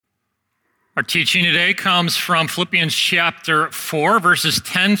Our teaching today comes from Philippians chapter 4, verses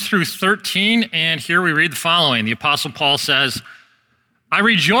 10 through 13, and here we read the following. The Apostle Paul says, "I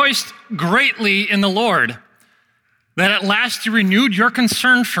rejoiced greatly in the Lord that at last you renewed your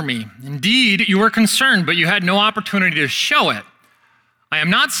concern for me. Indeed, you were concerned, but you had no opportunity to show it. I am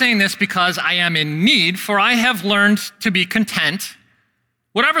not saying this because I am in need, for I have learned to be content,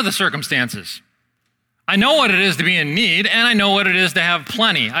 whatever the circumstances. I know what it is to be in need, and I know what it is to have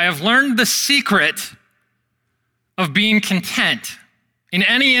plenty. I have learned the secret of being content in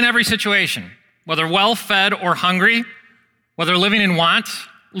any and every situation, whether well-fed or hungry, whether living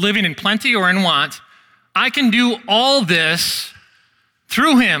in plenty or in want. I can do all this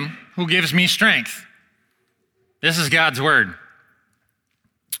through him who gives me strength." This is God's word.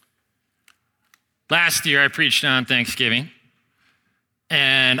 Last year, I preached on Thanksgiving,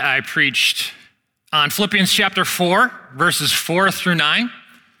 and I preached on Philippians chapter 4, verses 4 through 9.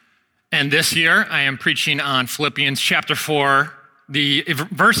 And this year, I am preaching on Philippians chapter 4, the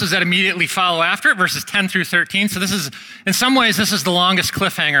verses that immediately follow after it, verses 10 through 13. So this is, in some ways, this is the longest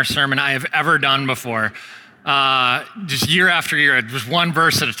cliffhanger sermon I have ever done before. Just year after year, just one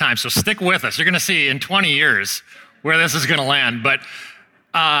verse at a time. So stick with us. You're going to see in 20 years where this is going to land. But,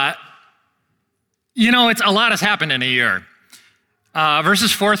 it's a lot has happened in a year.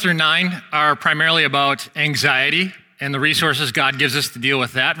 Verses 4 through 9 are primarily about anxiety and the resources God gives us to deal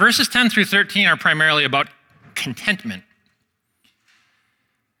with that. Verses 10 through 13 are primarily about contentment.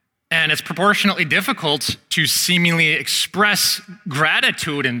 And it's proportionately difficult to seemingly express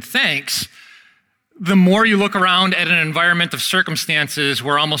gratitude and thanks the more you look around at an environment of circumstances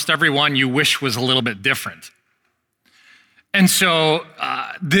where almost everyone you wish was a little bit different. And so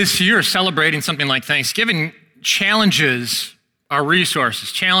this year, celebrating something like Thanksgiving challenges our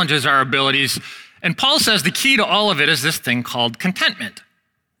resources, challenges our abilities. And Paul says the key to all of it is this thing called contentment.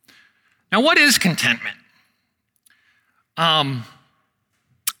 Now, what is contentment?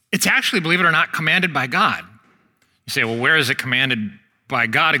 It's actually, believe it or not, commanded by God. You say, well, where is it commanded by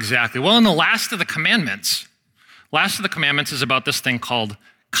God exactly? Well, in the last of the commandments is about this thing called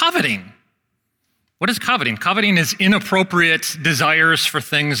coveting. What is coveting? Coveting is inappropriate desires for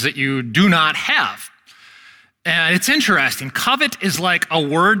things that you do not have. And it's interesting. Covet is like a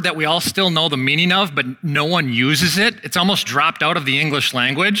word that we all still know the meaning of, but no one uses it. It's almost dropped out of the English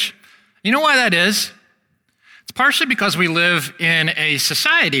language. You know why that is? It's partially because we live in a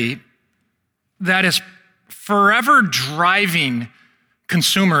society that is forever driving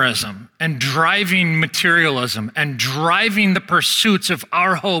consumerism and driving materialism and driving the pursuits of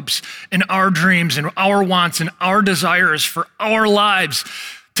our hopes and our dreams and our wants and our desires for our lives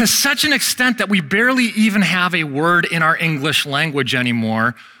to such an extent that we barely even have a word in our English language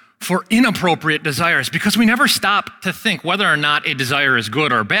anymore for inappropriate desires, because we never stop to think whether or not a desire is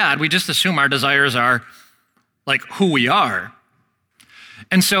good or bad. We just assume our desires are like who we are.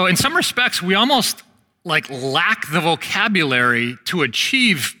 And so in some respects, we almost lack the vocabulary to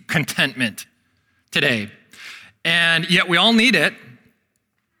achieve contentment today. And yet we all need it,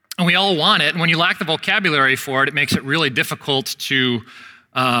 and we all want it. And when you lack the vocabulary for it, it makes it really difficult to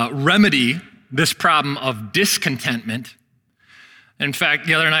remedy this problem of discontentment. In fact,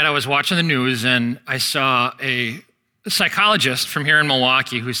 the other night I was watching the news and I saw a psychologist from here in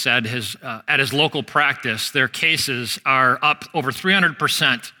Milwaukee who said at his local practice, their cases are up over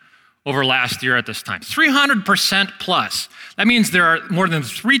 300% over last year at this time. 300% plus. That means there are more than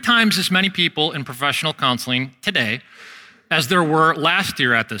 3 times as many people in professional counseling today as there were last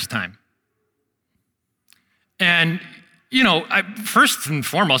year at this time. And first and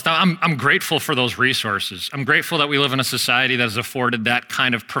foremost, I'm grateful for those resources. I'm grateful that we live in a society that has afforded that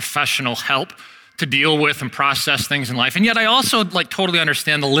kind of professional help to deal with and process things in life. And yet I also totally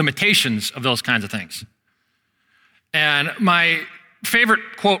understand the limitations of those kinds of things. And my favorite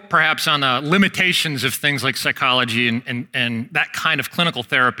quote perhaps on the limitations of things like psychology and that kind of clinical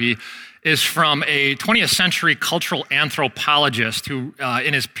therapy is from a 20th century cultural anthropologist who,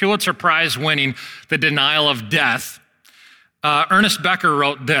 in his Pulitzer Prize winning The Denial of Death, Ernest Becker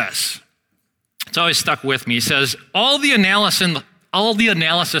wrote this. It's always stuck with me. He says, all the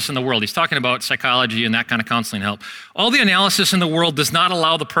analysis in the world, he's talking about psychology and that kind of counseling help, all the analysis in the world does not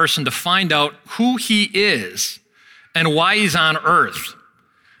allow the person to find out who he is and why he's on earth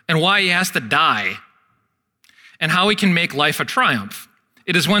and why he has to die and how he can make life a triumph.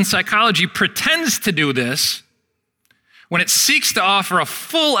 It is when psychology pretends to do this, when it seeks to offer a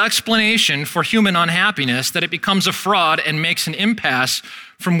full explanation for human unhappiness, that it becomes a fraud and makes an impasse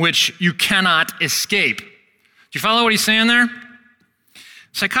from which you cannot escape. Do you follow what he's saying there?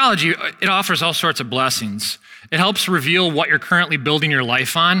 Psychology, it offers all sorts of blessings. It helps reveal what you're currently building your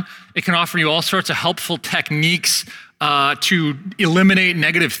life on. It can offer you all sorts of helpful techniques to eliminate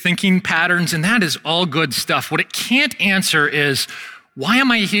negative thinking patterns, and that is all good stuff. What it can't answer is, why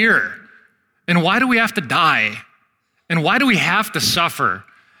am I here? And why do we have to die? And why do we have to suffer?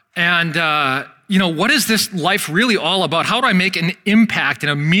 And what is this life really all about? How do I make an impact in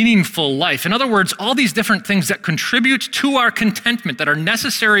a meaningful life? In other words, all these different things that contribute to our contentment, that are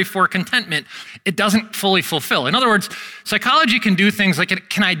necessary for contentment, it doesn't fully fulfill. In other words, psychology can do things like it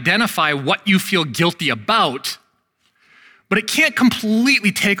can identify what you feel guilty about, but it can't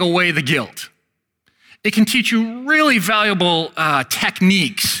completely take away the guilt. It can teach you really valuable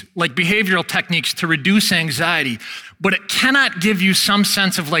techniques, like behavioral techniques to reduce anxiety, but it cannot give you some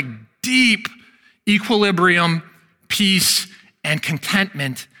sense of like deep equilibrium, peace, and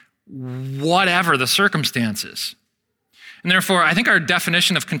contentment, whatever the circumstances. And therefore, I think our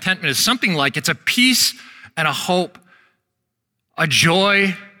definition of contentment is something like it's a peace and a hope, a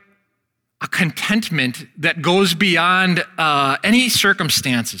joy, a contentment that goes beyond any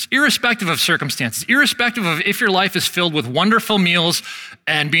circumstances, irrespective of circumstances, irrespective of if your life is filled with wonderful meals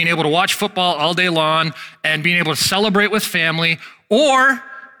and being able to watch football all day long and being able to celebrate with family, or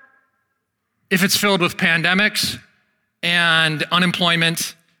if it's filled with pandemics and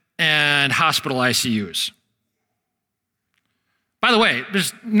unemployment and hospital ICUs. By the way,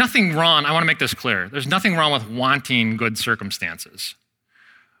 there's nothing wrong, I want to make this clear, there's nothing wrong with wanting good circumstances.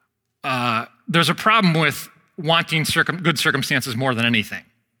 There's a problem with wanting good circumstances more than anything,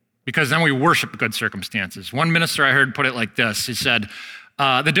 because then we worship good circumstances. One minister I heard put it like this. He said,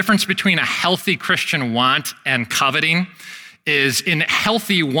 the difference between a healthy Christian want and coveting is in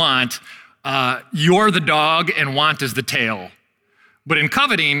healthy want, you're the dog and want is the tail. But in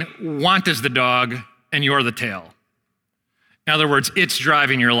coveting, want is the dog and you're the tail. In other words, it's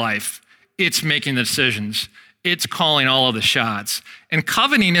driving your life. It's making the decisions. It's calling all of the shots. And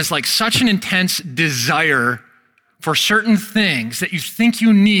coveting is like such an intense desire for certain things that you think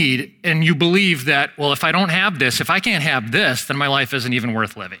you need, and you believe that, well, if I don't have this, if I can't have this, then my life isn't even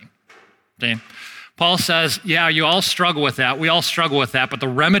worth living. Okay? Paul says, yeah, you all struggle with that. We all struggle with that, but the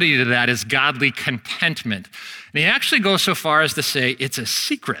remedy to that is godly contentment. And he actually goes so far as to say it's a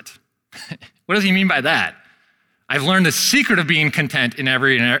secret. What does he mean by that? I've learned the secret of being content in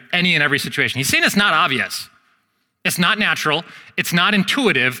any and every situation. He's saying it's not obvious. It's not natural. It's not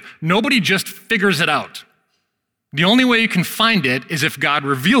intuitive. Nobody just figures it out. The only way you can find it is if God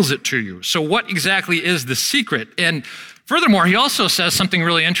reveals it to you. So what exactly is the secret? And furthermore, he also says something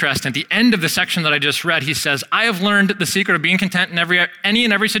really interesting. At the end of the section that I just read, he says, I have learned the secret of being content in any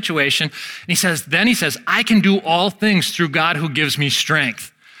and every situation. And he says, I can do all things through God who gives me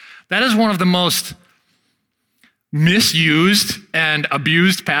strength. That is one of the most misused and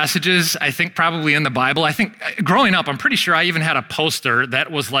abused passages, I think, probably in the Bible. I think growing up, I'm pretty sure I even had a poster that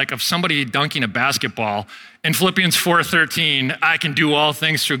was like of somebody dunking a basketball. In Philippians 4:13, I can do all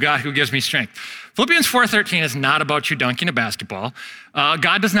things through God who gives me strength. Philippians 4:13 is not about you dunking a basketball.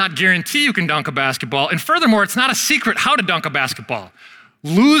 God does not guarantee you can dunk a basketball. And furthermore, it's not a secret how to dunk a basketball.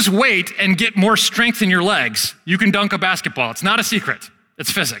 Lose weight and get more strength in your legs. You can dunk a basketball. It's not a secret.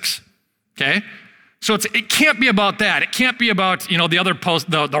 It's physics, okay? So it can't be about that. It can't be about, the other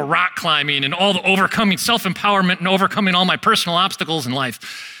the rock climbing and all the overcoming self-empowerment and overcoming all my personal obstacles in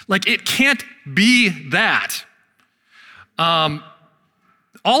life. Like, it can't be that.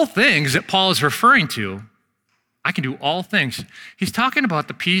 All things that Paul is referring to, I can do all things. He's talking about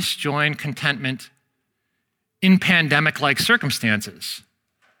the peace, joy, and contentment in pandemic-like circumstances.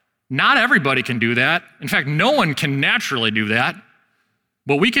 Not everybody can do that. In fact, no one can naturally do that.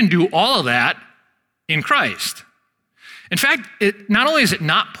 But we can do all of that in Christ. In fact, not only is it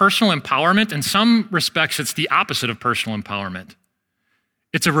not personal empowerment, in some respects, it's the opposite of personal empowerment.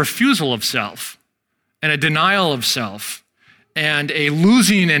 It's a refusal of self and a denial of self and a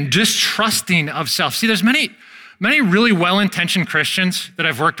losing and distrusting of self. See, there's many really well-intentioned Christians that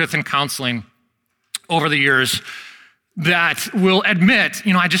I've worked with in counseling over the years that will admit,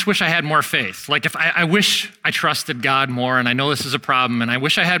 I just wish I had more faith. Like, if I wish I trusted God more, and I know this is a problem, and I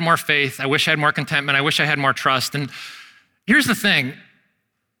wish I had more faith, I wish I had more contentment, I wish I had more trust. And here's the thing,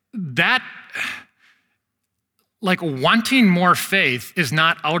 that, like, wanting more faith is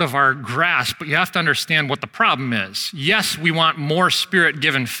not out of our grasp, but you have to understand what the problem is. Yes, we want more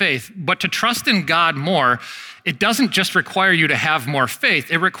Spirit-given faith, but to trust in God more, it doesn't just require you to have more faith,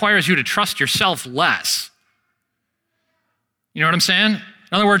 it requires you to trust yourself less. You know what I'm saying? In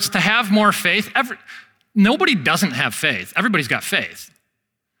other words, to have more faith, nobody doesn't have faith. Everybody's got faith.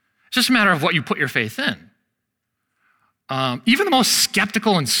 It's just a matter of what you put your faith in. Even the most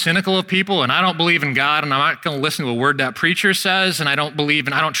skeptical and cynical of people, and I don't believe in God, and I'm not going to listen to a word that preacher says, and I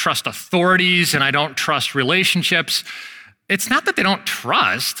don't trust authorities, and I don't trust relationships. It's not that they don't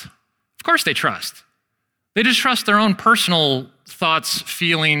trust. Of course they trust. They just trust their own personal thoughts,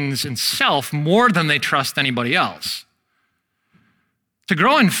 feelings, and self more than they trust anybody else. To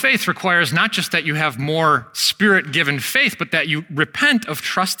grow in faith requires not just that you have more Spirit-given faith, but that you repent of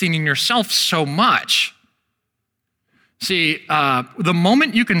trusting in yourself so much. See, the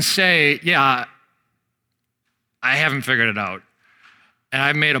moment you can say, yeah, I haven't figured it out, and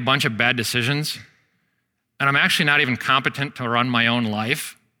I've made a bunch of bad decisions, and I'm actually not even competent to run my own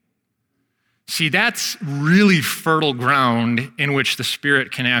life, see, that's really fertile ground in which the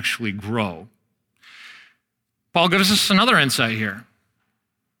Spirit can actually grow. Paul gives us another insight here.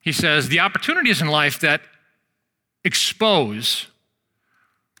 He says, the opportunities in life that expose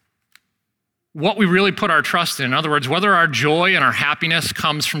what we really put our trust in other words, whether our joy and our happiness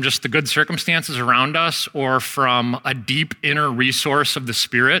comes from just the good circumstances around us or from a deep inner resource of the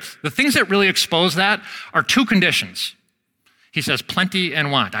Spirit, the things that really expose that are two conditions. He says, plenty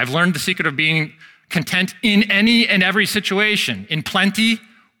and want. I've learned the secret of being content in any and every situation, in plenty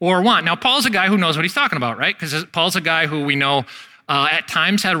or want. Now, Paul's a guy who knows what he's talking about, right? Because Paul's a guy who we know at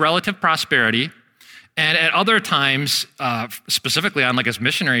times had relative prosperity, and at other times, specifically on like his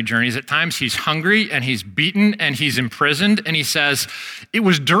missionary journeys, at times he's hungry and he's beaten and he's imprisoned. And he says, it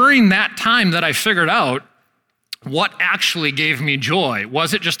was during that time that I figured out what actually gave me joy.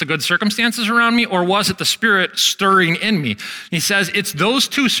 Was it just the good circumstances around me, or was it the Spirit stirring in me? He says, it's those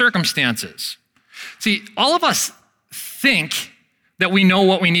two circumstances. See, all of us think that we know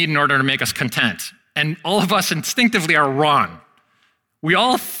what we need in order to make us content. And all of us instinctively are wrong. We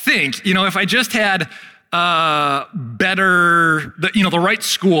all think, if I just had the right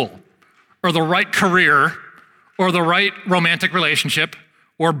school, or the right career, or the right romantic relationship,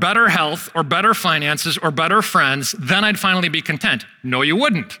 or better health, or better finances, or better friends, then I'd finally be content. No, you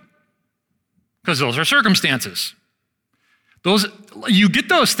wouldn't, because those are circumstances. You get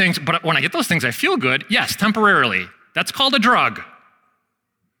those things, but when I get those things, I feel good. Yes, temporarily. That's called a drug.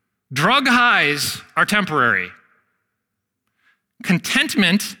 Drug highs are temporary.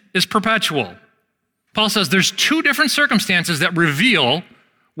 Contentment is perpetual. Paul says there's two different circumstances that reveal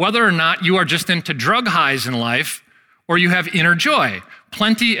whether or not you are just into drug highs in life or you have inner joy,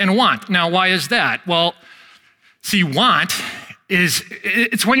 plenty and want. Now, why is that? Well, see, want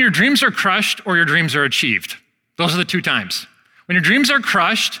it's when your dreams are crushed or your dreams are achieved. Those are the two times. When your dreams are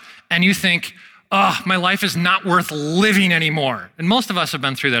crushed and you think, oh, my life is not worth living anymore. And most of us have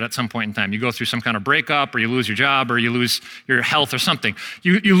been through that at some point in time. You go through some kind of breakup, or you lose your job, or you lose your health or something.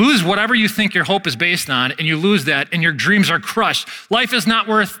 You lose whatever you think your hope is based on, and you lose that, and your dreams are crushed. Life is not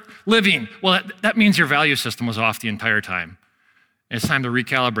worth living. Well, that means your value system was off the entire time. And it's time to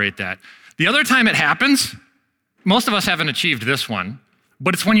recalibrate that. The other time it happens, most of us haven't achieved this one,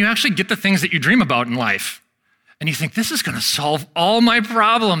 but it's when you actually get the things that you dream about in life. And you think, this is going to solve all my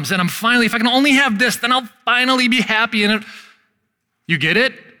problems. And if I can only have this, then I'll finally be happy in it. You get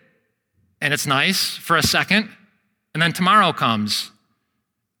it, and it's nice for a second. And then tomorrow comes,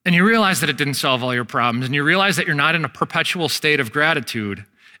 and you realize that it didn't solve all your problems. And you realize that you're not in a perpetual state of gratitude.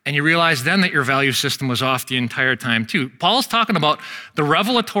 And you realize then that your value system was off the entire time too. Paul's talking about the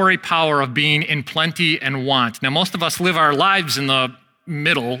revelatory power of being in plenty and want. Now, most of us live our lives in the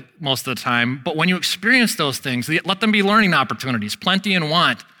middle most of the time, but when you experience those things, let them be learning opportunities, plenty and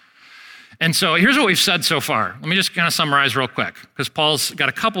want. And so here's what we've said so far. Let me just kind of summarize real quick, because Paul's got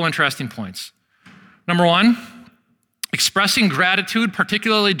a couple interesting points. Number one, expressing gratitude,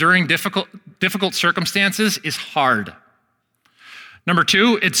 particularly during difficult circumstances, is hard. Number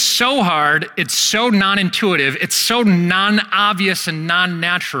two, it's so hard, it's so non-intuitive, it's so non-obvious and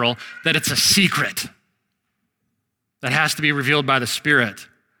non-natural that it's a secret that has to be revealed by the Spirit.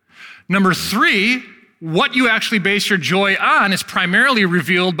 Number three, what you actually base your joy on is primarily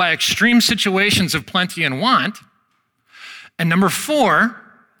revealed by extreme situations of plenty and want. And number four,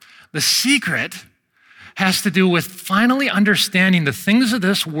 the secret has to do with finally understanding the things of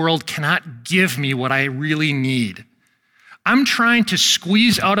this world cannot give me what I really need. I'm trying to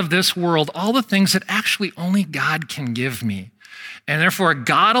squeeze out of this world all the things that actually only God can give me. And therefore,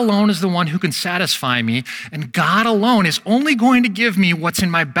 God alone is the one who can satisfy me, and God alone is only going to give me what's in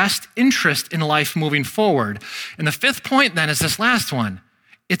my best interest in life moving forward. And the fifth point then is this last one.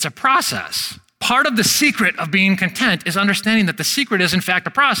 It's a process. Part of the secret of being content is understanding that the secret is in fact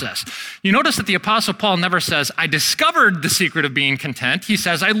a process. You notice that the Apostle Paul never says, I discovered the secret of being content. He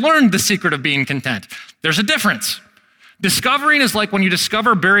says, I learned the secret of being content. There's a difference. Discovering is like when you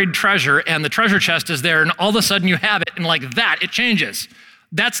discover buried treasure and the treasure chest is there and all of a sudden you have it and like that, it changes.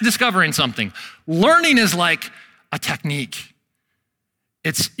 That's discovering something. Learning is like a technique.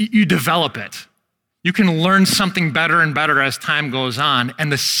 You develop it. You can learn something better and better as time goes on.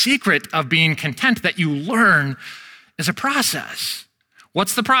 And the secret of being content that you learn is a process.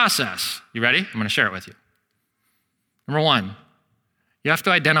 What's the process? You ready? I'm going to share it with you. Number one, you have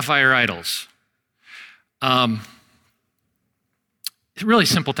to identify your idols. It's a really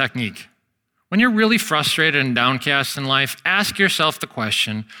simple technique. When you're really frustrated and downcast in life, ask yourself the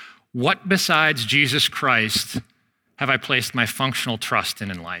question, what besides Jesus Christ have I placed my functional trust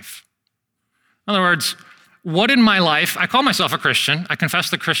in life? In other words, what in my life, I call myself a Christian, I confess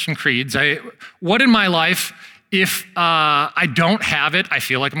the Christian creeds, what in my life, if I don't have it, I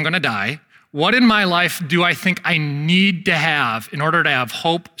feel like I'm gonna die? What in my life do I think I need to have in order to have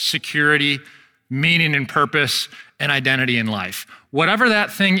hope, security, meaning and purpose, and identity in life? Whatever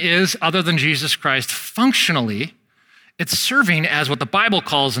that thing is other than Jesus Christ, functionally, it's serving as what the Bible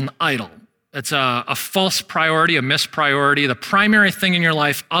calls an idol. It's a false priority, a mispriority, the primary thing in your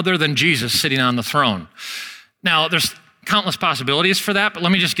life other than Jesus sitting on the throne. Now, there's countless possibilities for that, but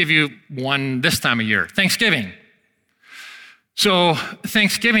let me just give you one this time of year, Thanksgiving. So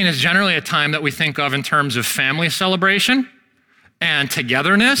Thanksgiving is generally a time that we think of in terms of family celebration and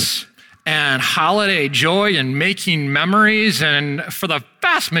togetherness and holiday joy and making memories. And for the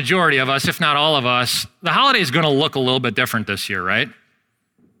vast majority of us, if not all of us, the holiday is going to look a little bit different this year, right?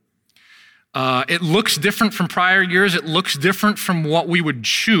 It looks different from prior years. It looks different from what we would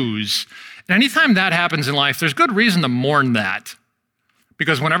choose. And anytime that happens in life, there's good reason to mourn that.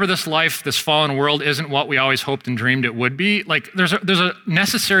 Because whenever this life, this fallen world isn't what we always hoped and dreamed it would be, like there's a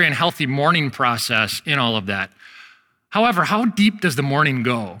necessary and healthy mourning process in all of that. However, how deep does the mourning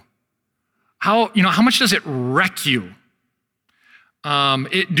go? How much does it wreck you? Are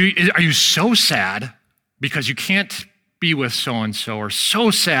you so sad because you can't be with so-and-so, or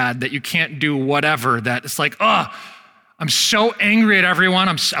so sad that you can't do whatever, that it's like, I'm so angry at everyone.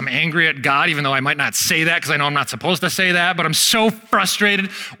 I'm angry at God, even though I might not say that because I know I'm not supposed to say that, but I'm so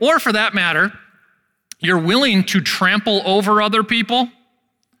frustrated. Or for that matter, you're willing to trample over other people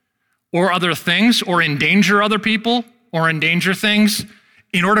or other things or endanger other people or endanger things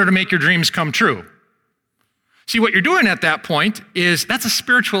in order to make your dreams come true. See, what you're doing at that point is that's a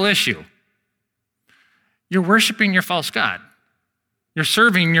spiritual issue. You're worshiping your false god. You're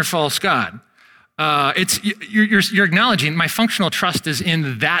serving your false god. You're acknowledging my functional trust is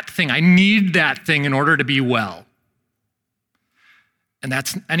in that thing. I need that thing in order to be well. And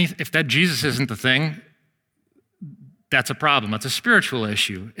if that Jesus isn't the thing, that's a problem. That's a spiritual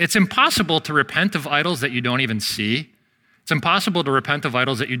issue. It's impossible to repent of idols that you don't even see. It's impossible to repent of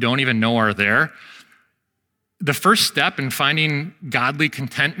idols that you don't even know are there. The first step in finding godly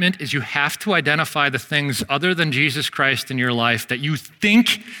contentment is you have to identify the things other than Jesus Christ in your life that you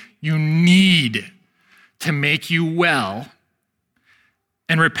think you need to make you well,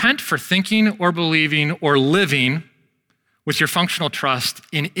 and repent for thinking or believing or living with your functional trust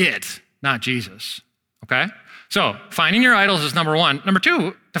in it, not Jesus, okay? So finding your idols is number one. Number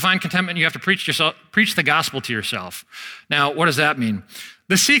two, to find contentment, you have to preach the gospel to yourself. Now, what does that mean?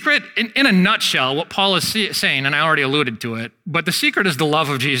 The secret, in a nutshell, what Paul is saying, and I already alluded to it, but the secret is the love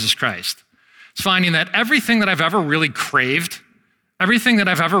of Jesus Christ. It's finding that everything that I've ever really craved, everything that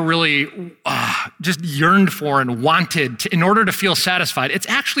I've ever really just yearned for and wanted in order to feel satisfied, it's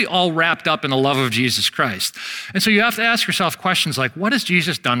actually all wrapped up in the love of Jesus Christ. And so you have to ask yourself questions like, what has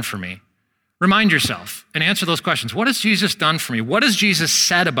Jesus done for me? Remind yourself and answer those questions. What has Jesus done for me? What has Jesus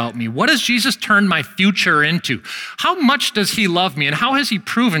said about me? What has Jesus turned my future into? How much does he love me? And how has he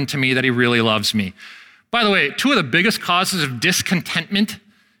proven to me that he really loves me? By the way, two of the biggest causes of discontentment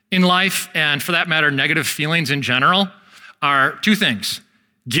in life, and for that matter, negative feelings in general, are two things: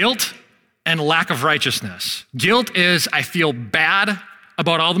 guilt and lack of righteousness. Guilt is I feel bad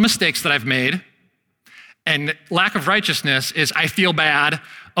about all the mistakes that I've made. And lack of righteousness is I feel bad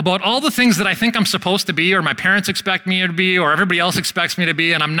about all the things that I think I'm supposed to be, or my parents expect me to be, or everybody else expects me to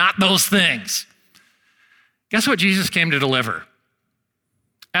be, and I'm not those things. Guess what Jesus came to deliver?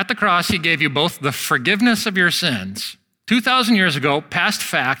 At the cross, he gave you both the forgiveness of your sins, 2,000 years ago, past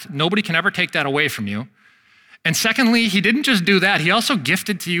fact, nobody can ever take that away from you. And secondly, he didn't just do that, he also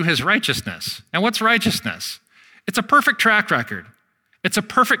gifted to you his righteousness. And what's righteousness? It's a perfect track record. It's a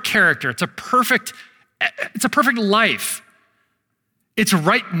perfect character. It's a perfect life. It's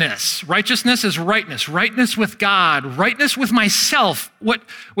rightness. Righteousness is rightness. Rightness with God. Rightness with myself. What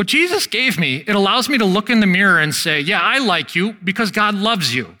Jesus gave me, it allows me to look in the mirror and say, yeah, I like you because God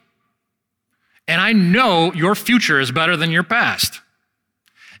loves you. And I know your future is better than your past.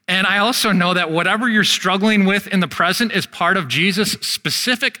 And I also know that whatever you're struggling with in the present is part of Jesus'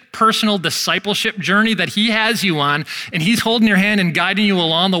 specific personal discipleship journey that he has you on, and he's holding your hand and guiding you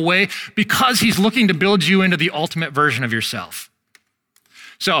along the way because he's looking to build you into the ultimate version of yourself.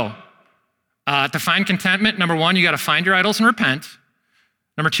 So, to find contentment, number one, you got to find your idols and repent.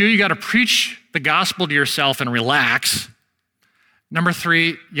 Number two, you got to preach the gospel to yourself and relax. Number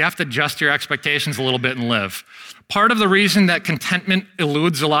three, you have to adjust your expectations a little bit and live. Part of the reason that contentment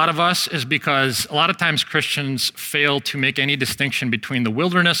eludes a lot of us is because a lot of times Christians fail to make any distinction between the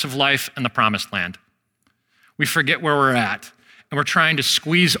wilderness of life and the promised land. We forget where we're at, and we're trying to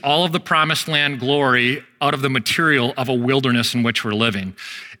squeeze all of the promised land glory out of the material of a wilderness in which we're living.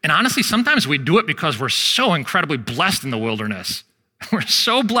 And honestly, sometimes we do it because we're so incredibly blessed in the wilderness. We're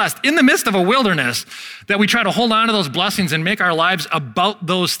so blessed in the midst of a wilderness that we try to hold on to those blessings and make our lives about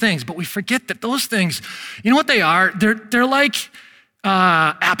those things. But we forget that those things, you know what they are? They're like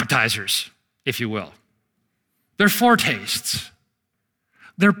appetizers, if you will. They're foretastes.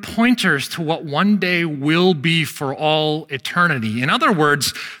 They're pointers to what one day will be for all eternity. In other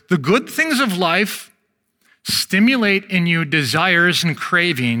words, the good things of life stimulate in you desires and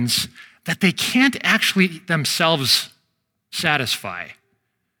cravings that they can't actually themselves satisfy.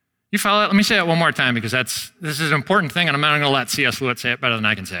 You follow it? Let me say it one more time because this is an important thing, and I'm not going to let C.S. Lewis say it better than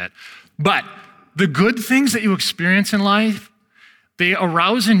I can say it. But the good things that you experience in life, they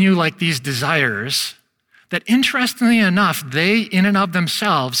arouse in you like these desires that, interestingly enough, they in and of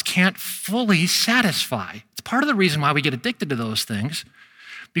themselves can't fully satisfy. It's part of the reason why we get addicted to those things,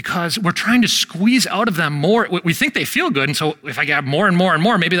 because we're trying to squeeze out of them more. We think they feel good, and so if I get more and more and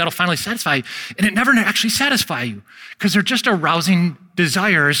more, maybe that'll finally satisfy you. And it never actually satisfies you because they're just arousing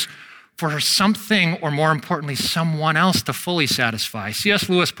desires for something, or more importantly, someone else to fully satisfy. C.S.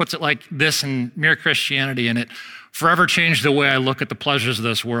 Lewis puts it like this in Mere Christianity, and it forever changed the way I look at the pleasures of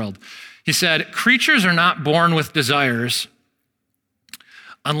this world. He said, creatures are not born with desires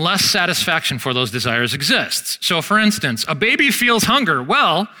unless satisfaction for those desires exists. So for instance, a baby feels hunger.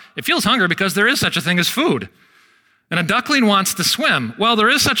 Well, it feels hunger because there is such a thing as food. And a duckling wants to swim. Well, there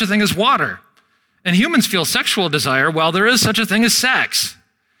is such a thing as water. And humans feel sexual desire. Well, there is such a thing as sex.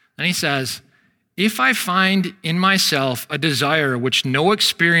 And he says, if I find in myself a desire which no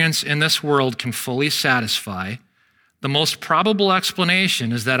experience in this world can fully satisfy, the most probable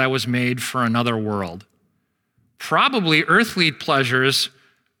explanation is that I was made for another world. Probably earthly pleasures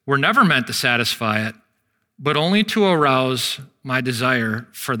were never meant to satisfy it, but only to arouse my desire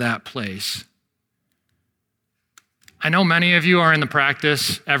for that place. I know many of you are in the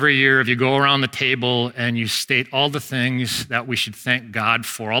practice every year if you go around the table and you state all the things that we should thank God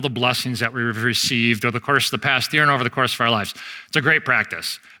for, all the blessings that we've received over the course of the past year and over the course of our lives. It's a great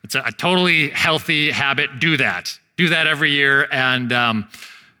practice. It's a totally healthy habit. Do that. Do that every year. And,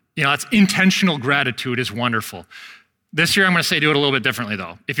 it's intentional gratitude is wonderful. This year, I'm going to say do it a little bit differently,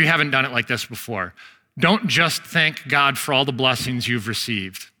 though. If you haven't done it like this before, don't just thank God for all the blessings you've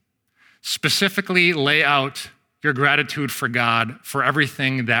received. Specifically, lay out your gratitude for God for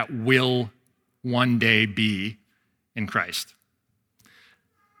everything that will one day be in Christ.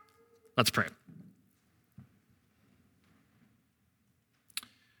 Let's pray.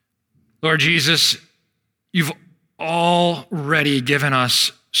 Lord Jesus, you've already given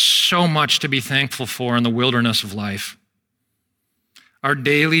us so much to be thankful for in the wilderness of life. Our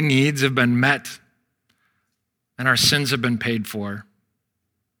daily needs have been met, and our sins have been paid for.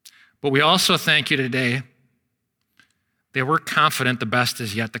 But we also thank you today that we're confident the best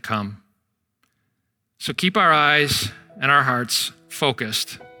is yet to come. So keep our eyes and our hearts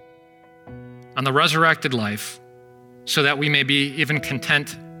focused on the resurrected life so that we may be even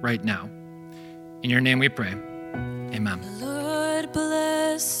content right now. In your name we pray. Amen. Lord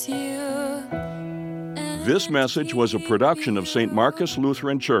bless you. This message was a production of St. Marcus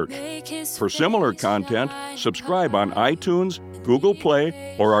Lutheran Church. For similar content, subscribe on iTunes, Google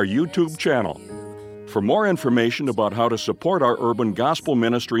Play, or our YouTube channel. For more information about how to support our urban gospel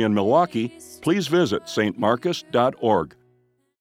ministry in Milwaukee, please visit stmarcus.org.